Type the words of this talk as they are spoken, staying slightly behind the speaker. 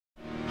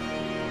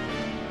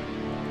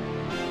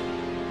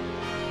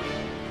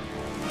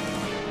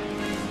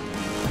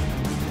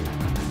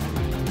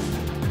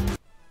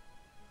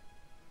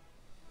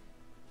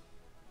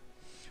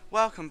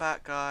Welcome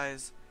back,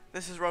 guys.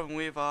 This is Robin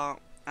Weaver,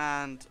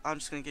 and I'm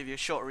just going to give you a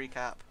short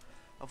recap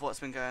of what's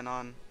been going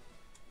on.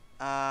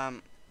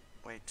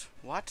 Wait,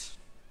 what?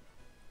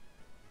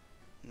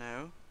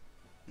 No.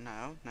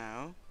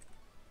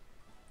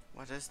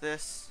 What is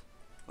this?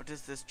 What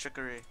is this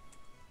trickery?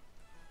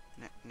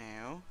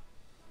 No.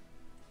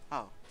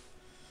 Oh.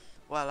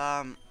 Well,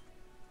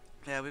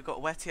 yeah, we've got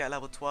Wetty at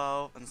level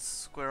 12 and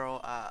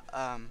Squirrel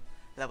at,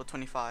 level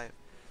 25.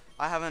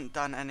 I haven't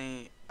done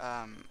any,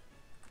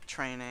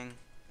 training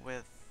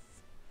with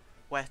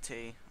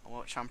Wetty,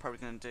 which I'm probably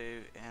going to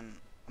do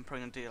I'm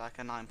probably going to do like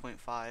a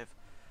 9.5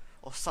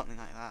 or something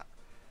like that,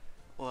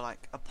 or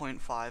like a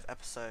 0.5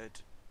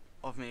 episode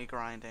of me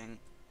grinding.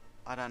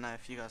 I don't know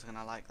if you guys are going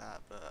to like that,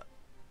 but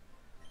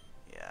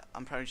yeah,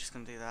 I'm probably just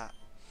going to do that.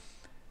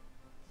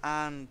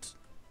 And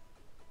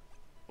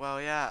well,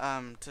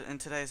 yeah, in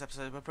today's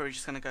episode we're probably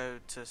just going to go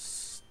to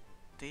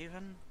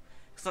Steven.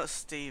 It's not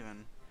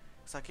Steven,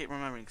 because I keep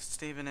remembering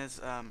Steven is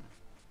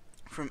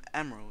from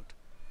Emerald,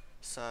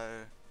 so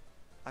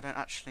I don't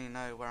actually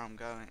know where I'm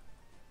going.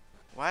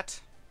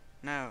 What?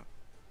 No.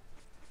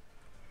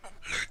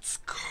 Let's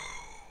go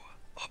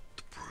up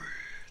the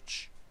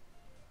bridge.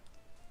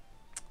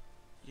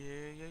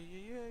 Yeah.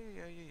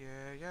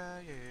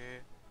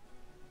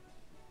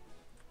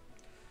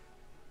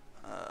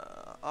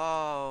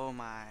 Oh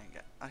my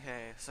god.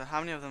 Okay, so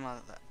how many of them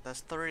are there? There's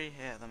 3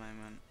 here at the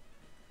moment.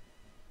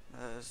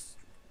 There's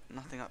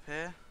nothing up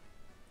here.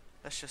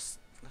 Let's just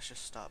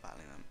start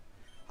battling them.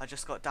 I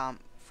just got down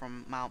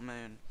from Mount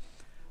Moon,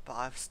 but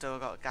I've still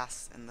got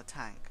gas in the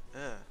tank.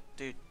 Ugh,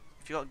 dude,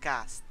 if you got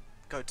gas,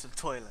 go to the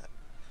toilet.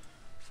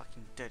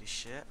 Fucking dirty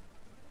shit.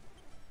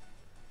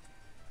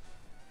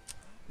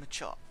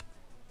 Machop.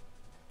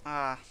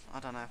 I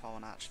don't know if I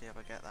want to actually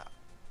ever get that.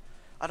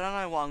 I don't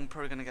know what I'm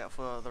probably going to get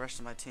for the rest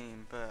of my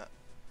team, but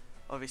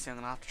obviously I'm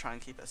going to have to try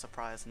and keep it a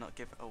surprise and not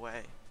give it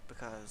away,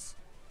 because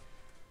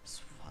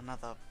it's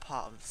another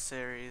part of the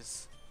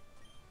series.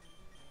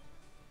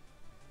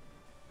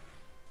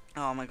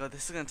 Oh my god,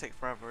 this is going to take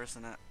forever,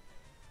 isn't it?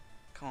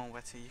 Come on,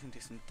 Wetty, you can do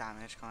some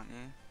damage, can't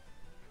you?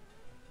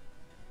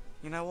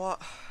 You know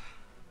what?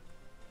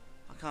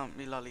 I can't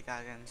be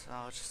lollygagging, so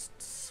I'll just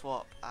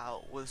swap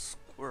out with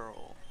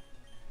Squirrel.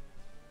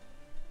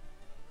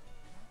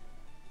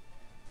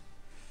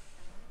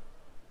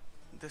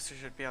 This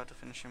should be able to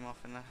finish him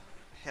off in a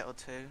hit or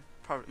two.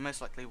 Probably,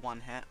 most likely 1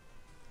 hit.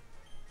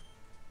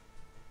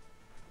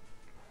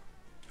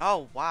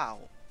 Oh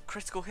wow,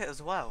 critical hit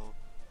as well.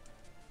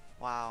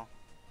 Wow.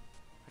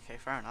 Okay,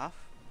 fair enough.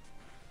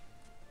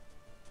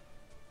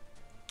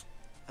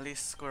 At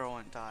least Squirrel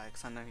won't die,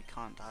 because I know he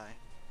can't die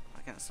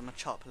against a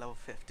Machop level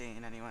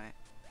 15 anyway.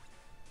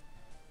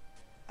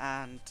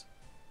 And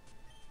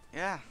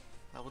yeah,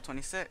 level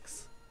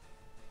 26.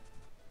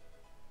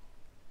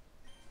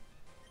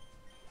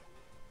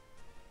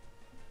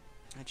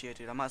 Gee,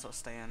 dude, I might as well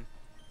stay in.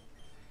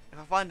 If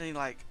I find any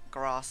like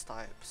grass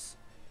types,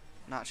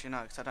 no, actually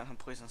no, because I don't have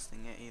poison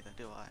sting yet either,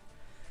 do I?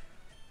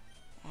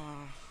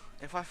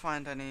 If I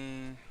find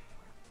any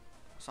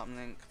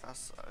something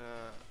that's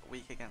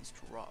weak against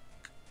rock,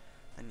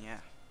 then yeah,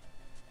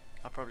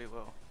 I probably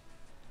will.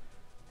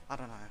 I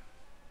don't know.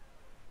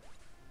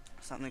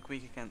 Something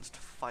weak against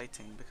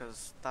fighting,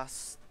 because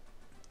that's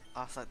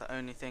like the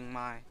only thing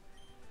my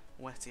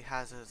Wetty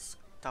has is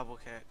double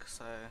kick,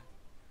 so,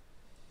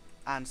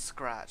 and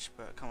scratch.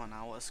 But come on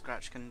now, what a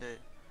scratch can do.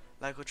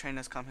 Local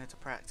trainers come here to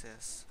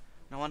practice.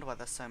 No wonder why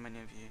there's so many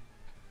of you.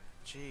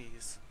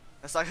 Jeez,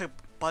 there's like a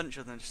bunch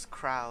of them, just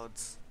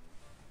crowds.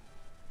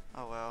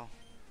 Oh well,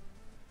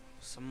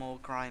 some more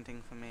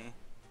grinding for me.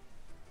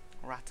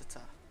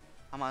 Ratata.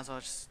 I might as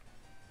well just,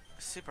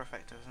 super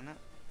effective, isn't it?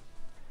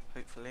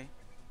 Hopefully.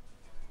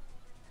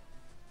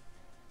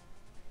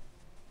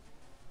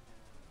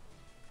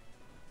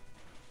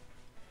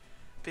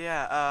 But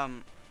yeah,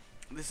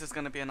 this is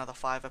going to be another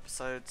 5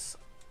 episodes,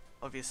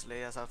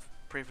 obviously, as I've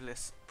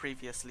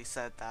previously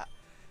said that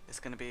it's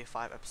going to be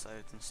 5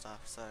 episodes and stuff,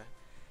 so,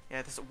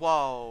 yeah, this,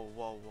 whoa,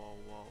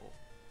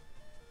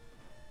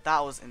 that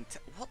was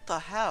what the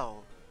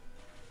hell,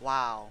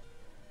 wow,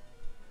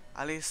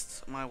 at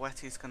least my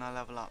Wetty's going to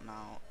level up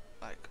now,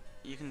 like,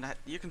 you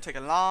can take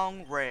a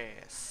long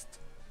rest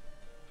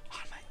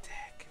on my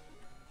dick.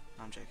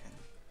 No, I'm joking,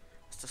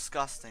 it's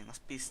disgusting, that's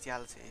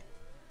bestiality,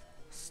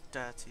 it's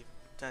dirty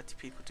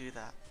people do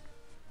that.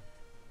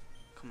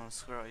 Come on,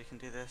 Squirrel, you can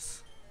do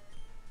this.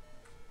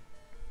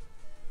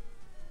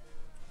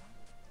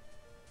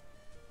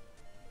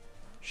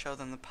 Show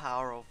them the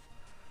power of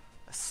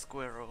a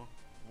squirrel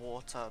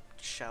water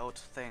shelled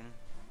thing.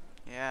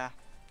 Yeah.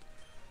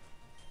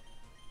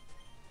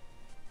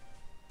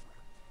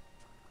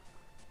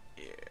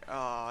 Yeah.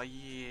 Oh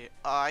yeah.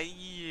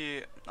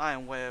 Yeah. I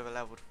am way over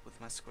leveled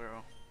with my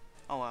Squirrel.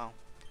 Oh well.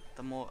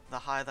 The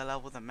higher the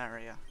level, the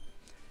merrier.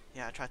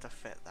 Yeah, I tried to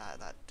fit that.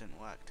 That didn't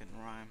work. Didn't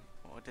rhyme.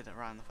 Or did it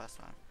rhyme the first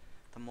time?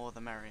 The more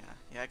the merrier.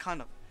 Yeah, it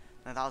kind of.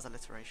 No, that was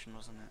alliteration,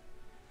 wasn't it?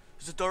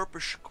 It's a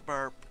derpish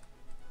burp.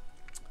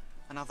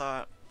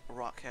 Another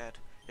rockhead.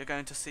 You're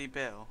going to see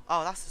Bill.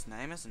 Oh, that's his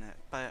name, isn't it?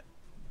 But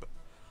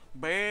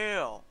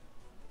Bill.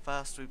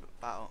 First we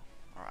battle.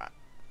 Alright.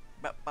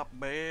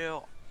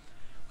 Bill.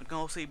 We're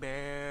gonna go see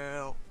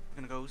Bill. We're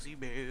gonna go see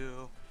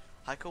Bill.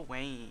 Hiker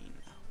Wayne.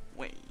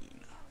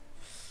 Wayne.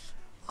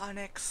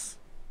 Onyx.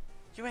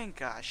 You ain't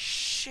got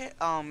shit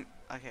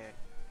okay.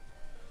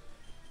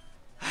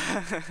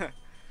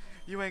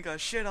 You ain't got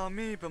shit on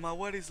me, but my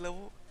Weddy's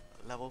level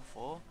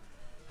 4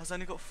 has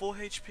only got 4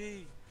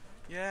 HP.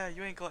 Yeah,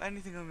 you ain't got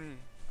anything on me.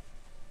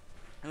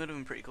 It would have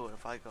been pretty cool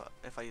if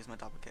I used my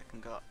double kick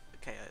and got a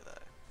KO though.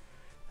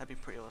 That'd be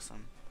pretty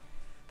awesome.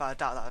 But I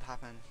doubt that would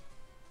happen.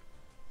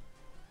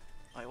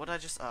 Wait, what did I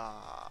just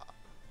oh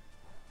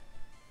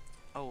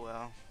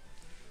well.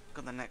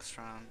 Got the next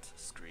round.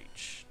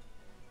 Screech.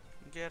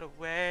 Get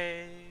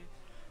away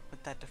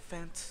with that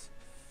defense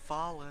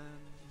fallen.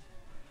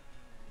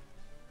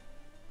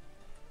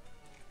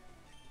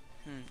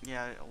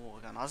 Yeah,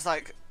 water gun. I was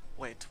like,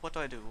 wait, what do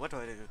I do? What do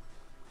I do?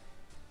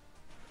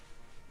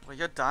 Well,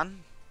 you're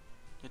done.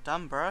 You're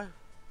done, bro.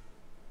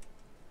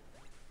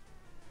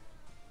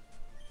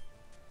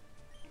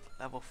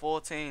 Level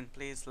 14,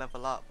 please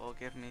level up or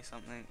give me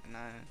something.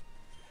 No.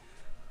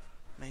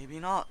 Maybe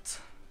not.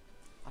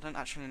 I don't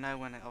actually know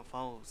when it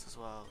evolves as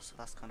well, so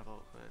that's kind of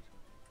awkward.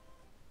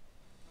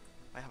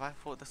 Wait, have I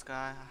fought this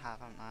guy? I have,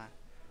 haven't I?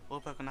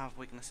 All Pokemon have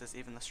weaknesses,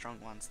 even the strong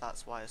ones.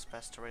 That's why it's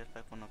best to raise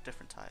Pokemon of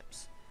different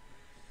types.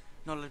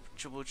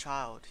 Knowledgeable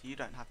child, you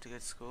don't have to go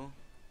to school,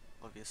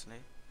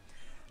 obviously.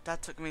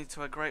 Dad took me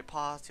to a great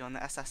party on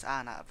the SS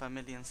Anne at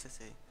Vermilion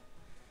City.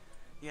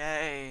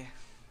 Yay!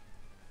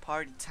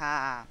 Party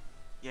time!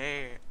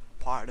 Yeah!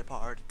 Party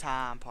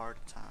time, party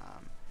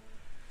time.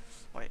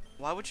 Wait,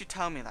 why would you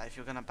tell me that if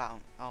you're gonna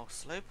bounce? Oh,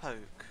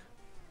 Slowpoke.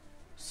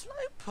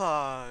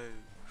 Slowpoke!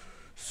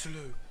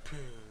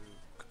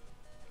 Slowpoke.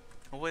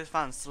 I always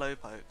found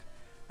Slowpoke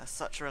as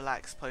such a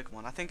relaxed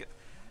Pokemon. I think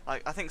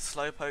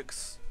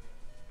Slowpoke's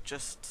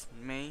just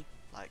me,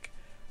 like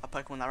a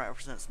Pokemon that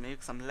represents me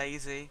because I'm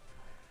lazy.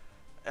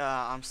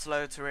 I'm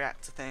slow to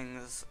react to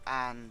things,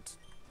 and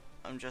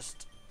I'm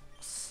just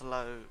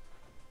slow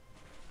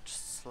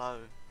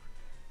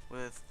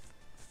with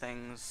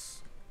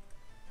things,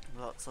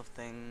 lots of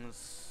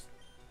things,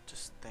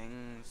 just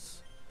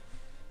things.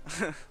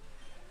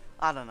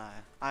 I don't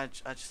know. I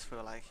just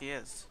feel like he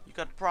is. You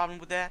got a problem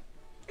with that?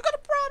 You got a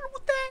problem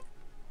with that?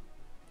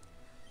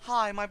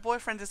 Hi, my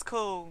boyfriend is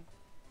cool.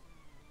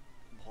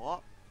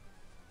 What?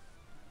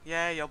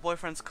 Yeah, your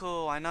boyfriend's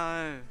cool, I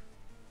know.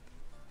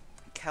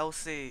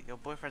 Kelsey, your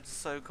boyfriend is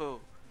so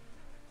cool.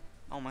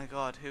 Oh my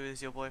god, who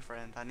is your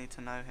boyfriend? I need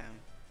to know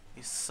him.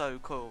 He's so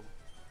cool.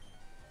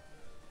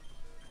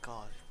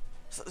 God.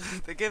 So,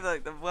 they give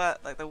like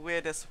the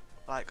weirdest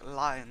like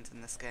lines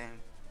in this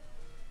game.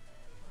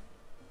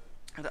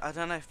 I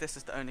don't know if this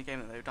is the only game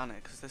that they've done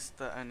it, because this is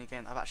the only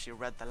game I've actually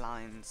read the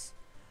lines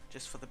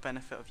just for the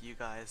benefit of you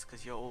guys,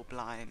 because you're all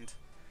blind.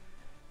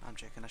 I'm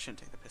joking, I shouldn't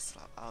take the piss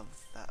out of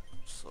that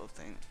sort of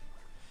thing.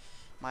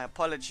 My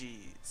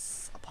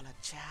apologies.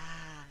 Apologize.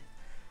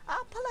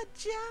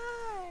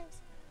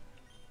 Apologize.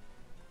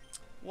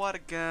 What a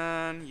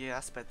gun. Yeah, I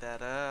sped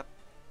that up.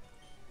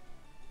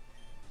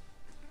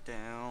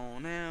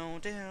 Down, now,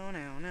 down,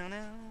 now, now,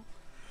 now.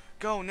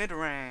 Go,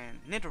 Nidoran.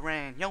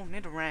 Nidoran. Yo,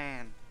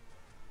 Nidoran.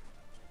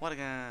 What a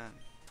gun.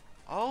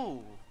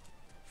 Oh.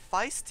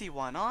 Feisty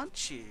one,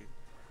 aren't you?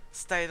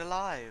 Stayed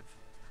alive.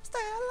 Stay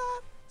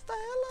alive. Stay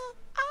alive.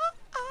 Ow,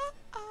 ow,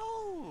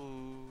 ow.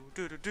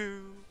 Do do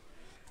do.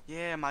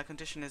 Yeah, my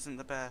condition isn't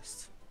the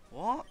best.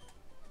 What?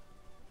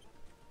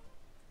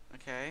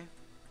 Okay.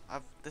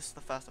 This is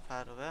the first I've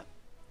heard of it.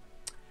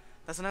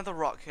 There's another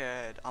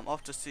Rockhead. I'm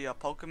off to see a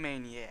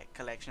Pokemaniac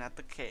collection at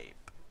the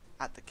Cape.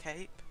 At the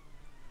Cape?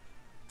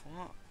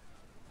 What?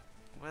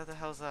 Where the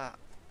hell's that?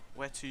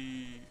 Where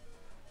to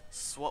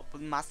swap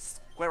with my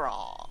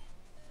Squirrel?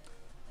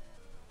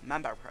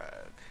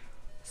 Mamberprog.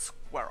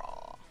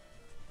 Squirrel.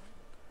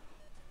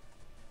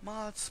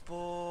 Mod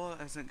Spore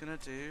isn't gonna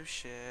do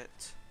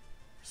shit.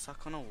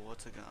 Suck on a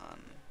water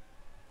gun.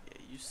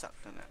 Yeah, you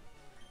sucked on it.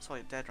 That's why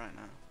you're dead right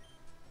now.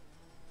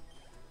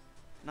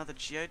 Another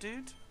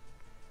Geodude?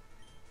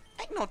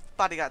 Ain't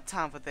nobody got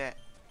time for that.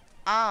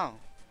 Oh.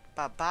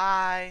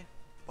 Bye-bye.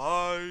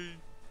 Bye.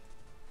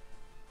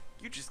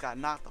 You just got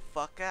knocked the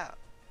fuck out.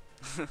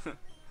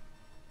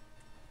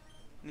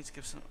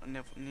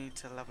 Need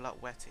to level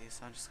up Wetty,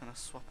 so I'm just gonna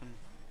swap and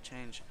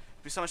change.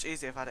 It'd be so much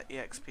easier if I had an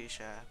EXP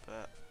share,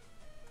 but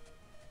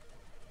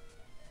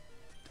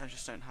I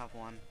just don't have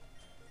one.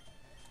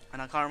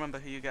 And I can't remember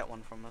who you get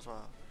one from as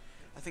well.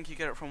 I think you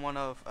get it from one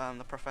of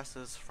the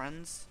professor's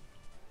friends.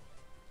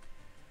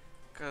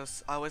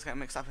 Because I always get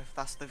mixed up if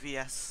that's the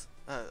VS,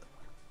 the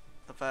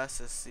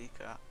Versus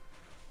Seeker,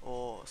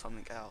 or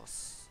something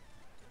else.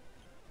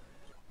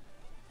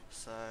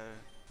 So,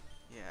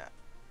 yeah.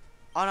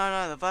 Oh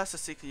no, the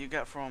Versus Seeker you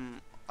get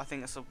from, I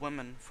think it's a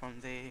woman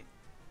from the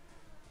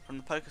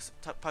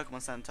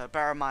Pokemon Center.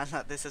 Bear in mind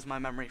that this is my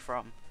memory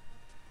from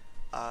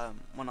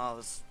when I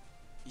was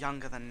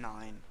younger than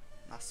 9.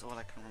 That's all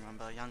I can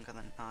remember, younger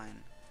than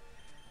 9.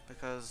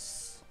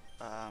 Because,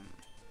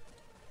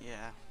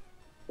 yeah.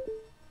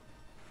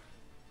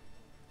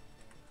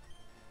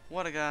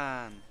 What a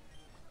gun.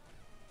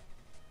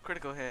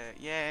 Critical hit.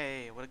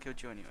 Yay. Would have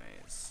killed you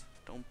anyways.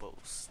 Don't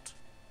boast.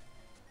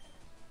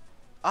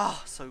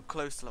 Ah, so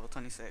close to level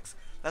 26.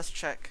 Let's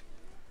check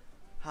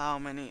how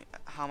much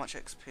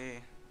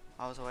XP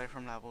I was away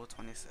from level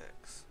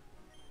 26.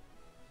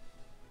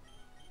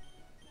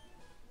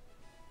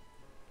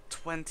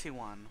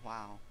 21.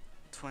 Wow.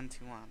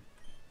 21.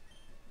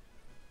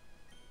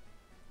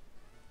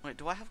 Wait,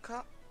 do I have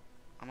cut?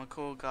 I'm a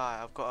cool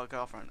guy. I've got a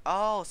girlfriend.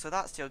 Oh, so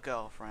that's your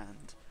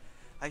girlfriend.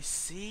 I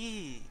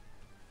see.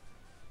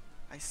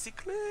 I see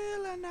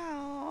clearly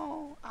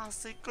now. I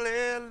see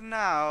clearly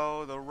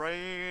now. The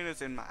rain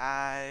is in my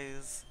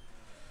eyes.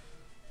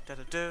 Da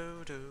da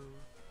do do.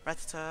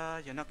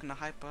 Ratata, you're not gonna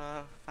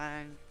hyper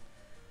fang.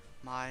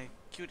 My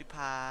cutie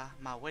pie,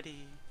 my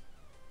weddie.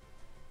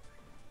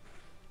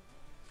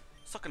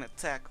 Suck an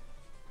attack.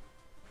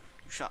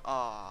 You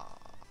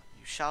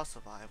shall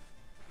survive.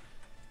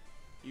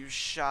 You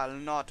shall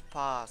not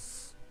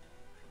pass.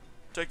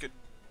 Take it.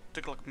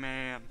 Take it like a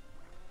man.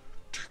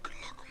 Take it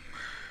like a man.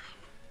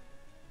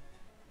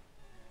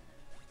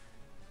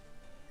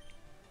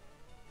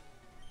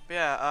 But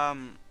yeah,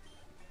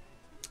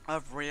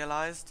 I've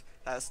realized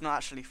that it's not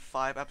actually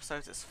 5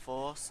 episodes, it's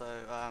 4, so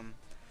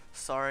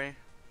sorry.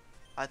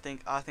 I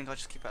think I'll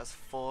just keep it as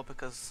 4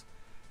 because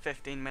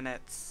 15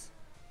 minutes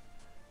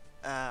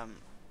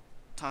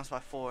times by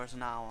 4 is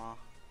an hour,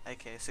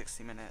 aka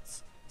 60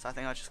 minutes. So I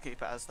think I'll just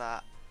keep it as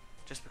that,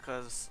 just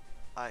because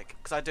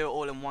because I do it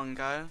all in one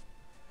go,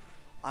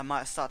 I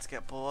might start to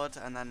get bored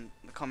and then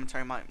the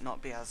commentary might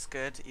not be as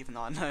good, even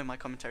though I know my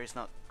commentary is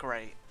not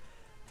great.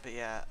 But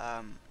yeah,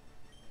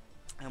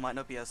 it might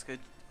not be as good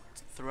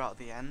throughout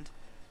the end,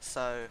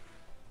 so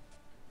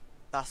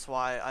that's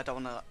why I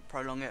don't want to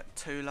prolong it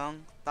too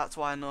long. That's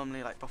why I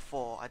normally, like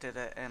before, I did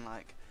it in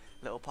like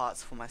little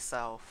parts for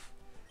myself,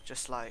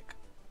 just like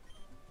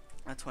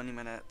 20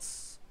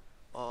 minutes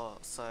or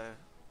so,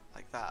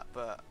 like that.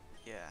 But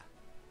yeah.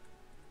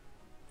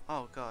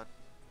 Oh god.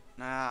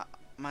 Nah,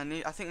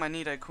 I think my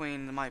Nido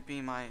Queen might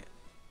be my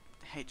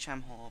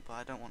HM haul, but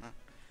I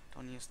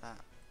don't use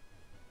that.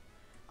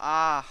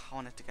 Ah, I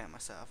wanted to get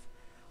myself.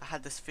 I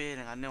had this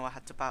feeling, I knew I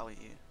had to battle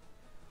you.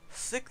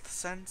 Sixth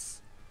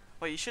sense?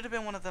 Wait, you should have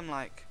been one of them,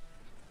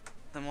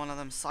 one of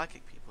them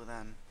psychic people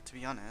then, to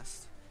be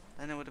honest.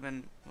 Then it would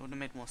have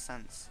made more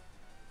sense.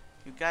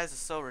 You guys are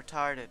so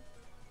retarded.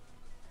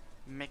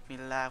 You make me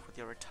laugh with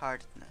your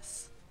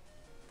retardedness.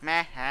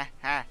 Meh ha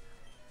ha.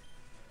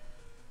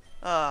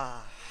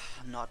 Ah,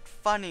 not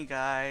funny,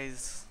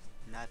 guys.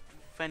 Not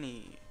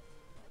funny.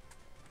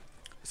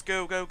 Let's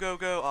go, go, go,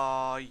 go.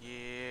 Aw,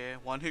 yeah.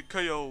 One hit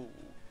KO.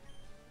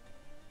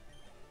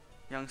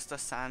 Youngster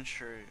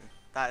Sandshrew.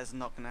 That is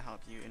not going to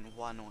help you in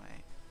one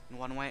way.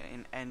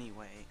 In any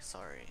way,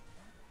 sorry.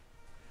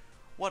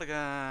 What a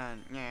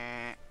gun.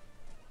 Yeah.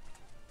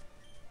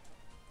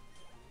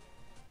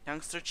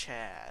 Youngster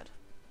Chad.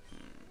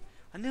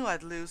 I knew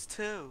I'd lose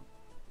too.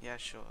 Yeah,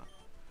 sure.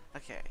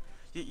 Okay.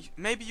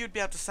 Maybe you'd be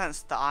able to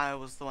sense that I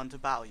was the one to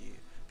battle you,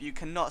 but you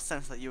cannot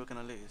sense that you were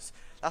going to lose.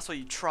 That's why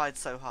you tried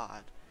so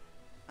hard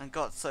and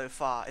got so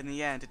far. In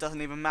the end, it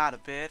doesn't even matter,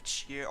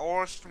 bitch. You're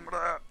awesome.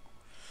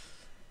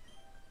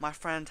 My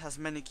friend has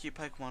many cute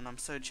Pokemon. I'm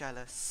so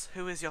jealous.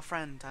 Who is your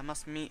friend? I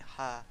must meet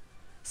her.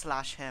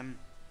 / him.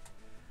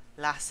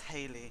 Lass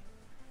Haley.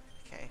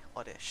 Okay,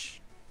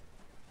 oddish.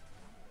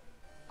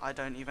 I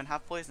don't even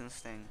have Poison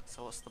Sting,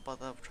 so what's the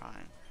bother of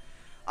trying?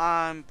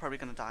 I'm probably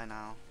gonna die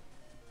now.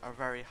 A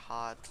very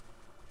hard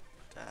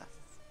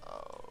death.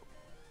 Oh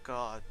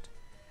god.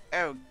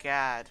 Oh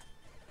god.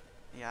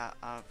 Yeah,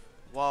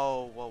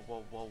 whoa, whoa,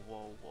 whoa, whoa,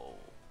 whoa, whoa.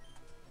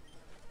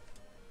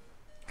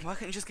 Why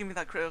can't you just give me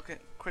that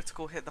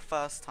critical hit the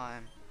first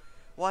time?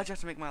 Why'd you have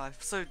to make my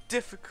life so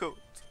difficult?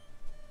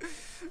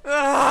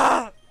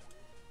 Ah!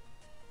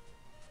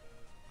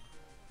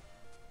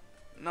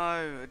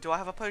 No, do I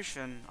have a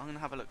potion? I'm gonna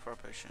have a look for a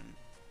potion.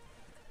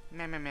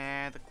 Meh meh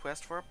meh, the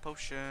quest for a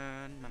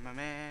potion. Meh meh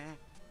meh.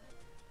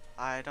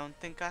 I don't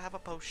think I have a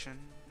potion.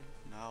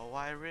 No,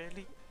 I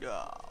really.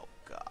 Oh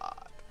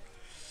god.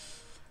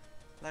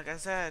 Like I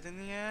said, in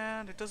the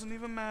end, it doesn't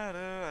even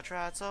matter. I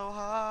tried so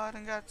hard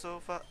and got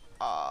so far.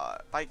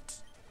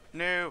 Bite.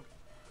 No.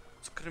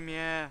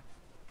 Scrimmier.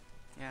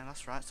 Yeah,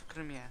 that's right,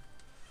 Scrimmier.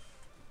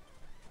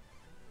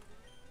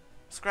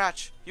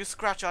 Scratch. Use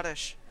Scratch,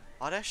 Oddish.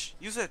 Oddish?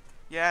 Use it.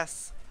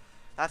 Yes.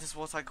 That is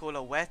what I call a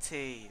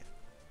wetty.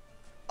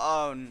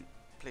 Oh,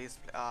 please.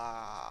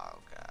 Oh,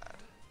 God.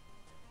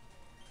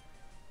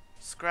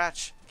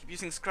 Scratch. Keep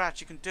using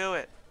Scratch. You can do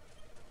it.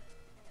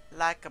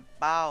 Like a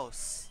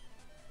boss.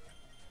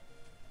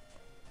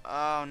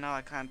 Oh, no,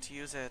 I can't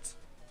use it.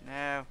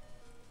 No.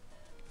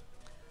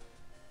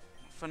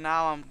 For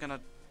now, I'm gonna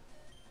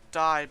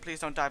die. Please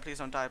don't die. Please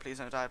don't die. Please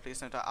don't die. Please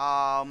don't die.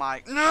 Oh,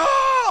 my.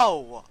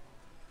 No!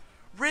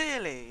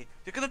 Really?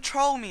 You're gonna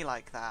troll me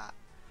like that?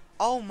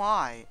 Oh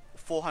my,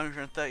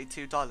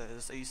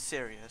 $432, are you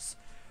serious?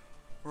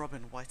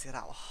 Robin whited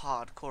out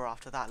hardcore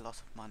after that lot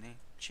of money.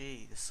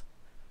 Jeez.